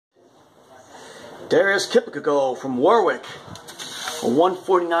Darius Kipikago from Warwick, a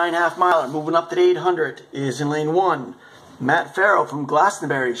 1:49 half miler, moving up to the 800, is in lane 1. Matt Farrell from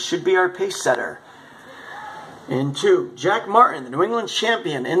Glastonbury should be our pace setter. In 2, Jack Martin, the New England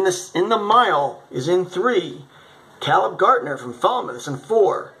champion in the mile, is in 3. Caleb Gartner from Falmouth is in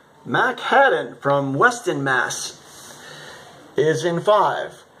 4. Mac Haddon from Weston, Mass. is in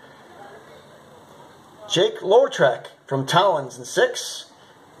 5. Jake Lortrek from Towns in 6.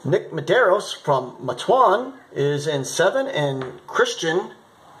 Nick Medeiros from Matuan is in 7. And Christian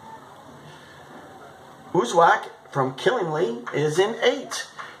Uzwak from Killingly is in 8.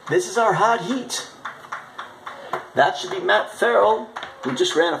 This is our hot heat. That should be Matt Farrell, who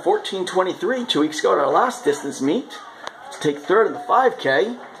just ran a 14:23 2 weeks ago at our last distance meet, to take third in the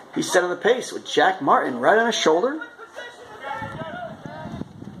 5K. He's setting the pace with Jack Martin right on his shoulder.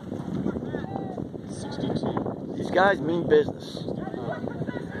 62. These guys mean business.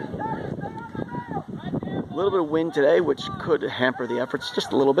 A little bit of wind today, which could hamper the efforts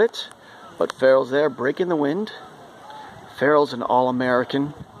just a little bit. But Farrell's there, breaking the wind. Farrell's an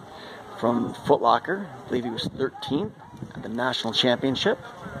All-American from Foot Locker. I believe he was 13th at the National Championship.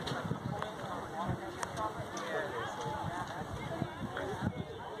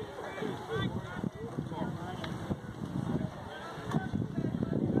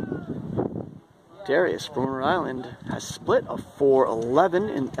 Darius from Rhode Island has split a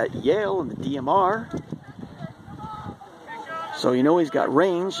 4:11 at Yale in the DMR. So you know he's got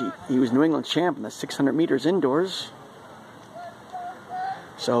range. He was New England champ in the 600 meters indoors.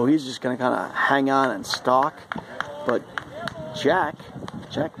 So he's just going to kind of hang on and stalk. But Jack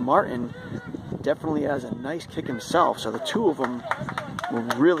Martin definitely has a nice kick himself. So the two of them will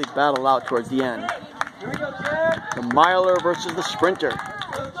really battle out towards the end. The miler versus the sprinter,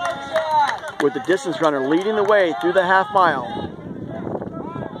 with the distance runner leading the way through the half mile.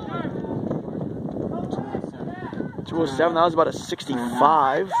 2:07, that was about a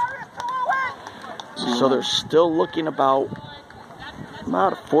 65. So they're still looking about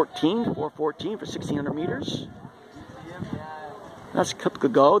a 4:14 for 1600 meters. That's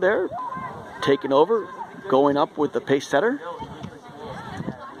Kipikago there, taking over, going up with the pace setter.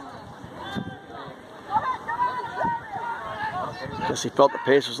 Guess he felt the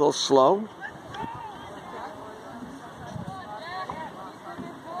pace was a little slow.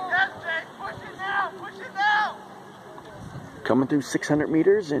 Coming through 600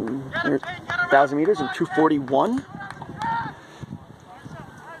 meters and 1,000 meters in 2:41.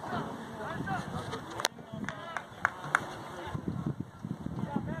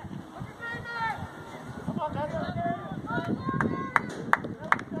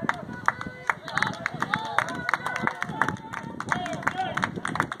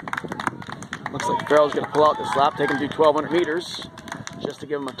 Looks like Farrell's going to pull out this lap, take him through 1,200 meters just to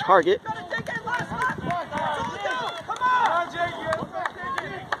give him a target.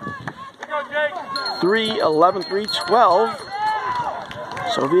 3:11, 3:12.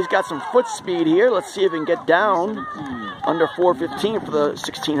 So if he's got some foot speed here, let's see if he can get down under 4:15 for the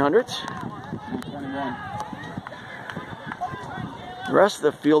 1600s. The rest of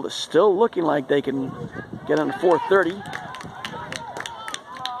the field is still looking like they can get under 4:30.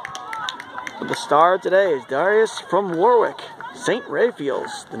 But the star today is Darius from Warwick, St.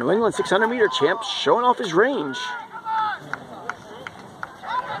 Raphael's, the New England 600 meter champ, showing off his range.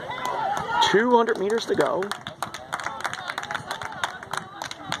 200 meters to go.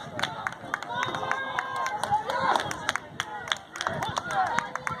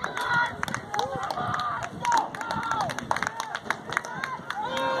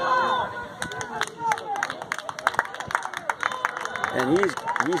 And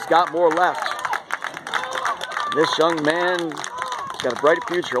he's got more left. This young man's got a bright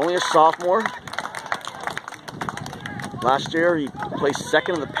future, only a sophomore. Last year he placed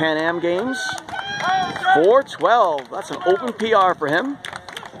second in the Pan Am Games. 4:12, that's an open PR for him.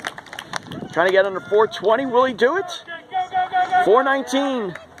 Trying to get under 4:20, will he do it?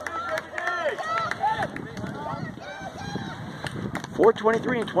 4:19.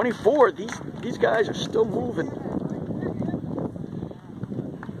 4:23 and 24, these guys are still moving.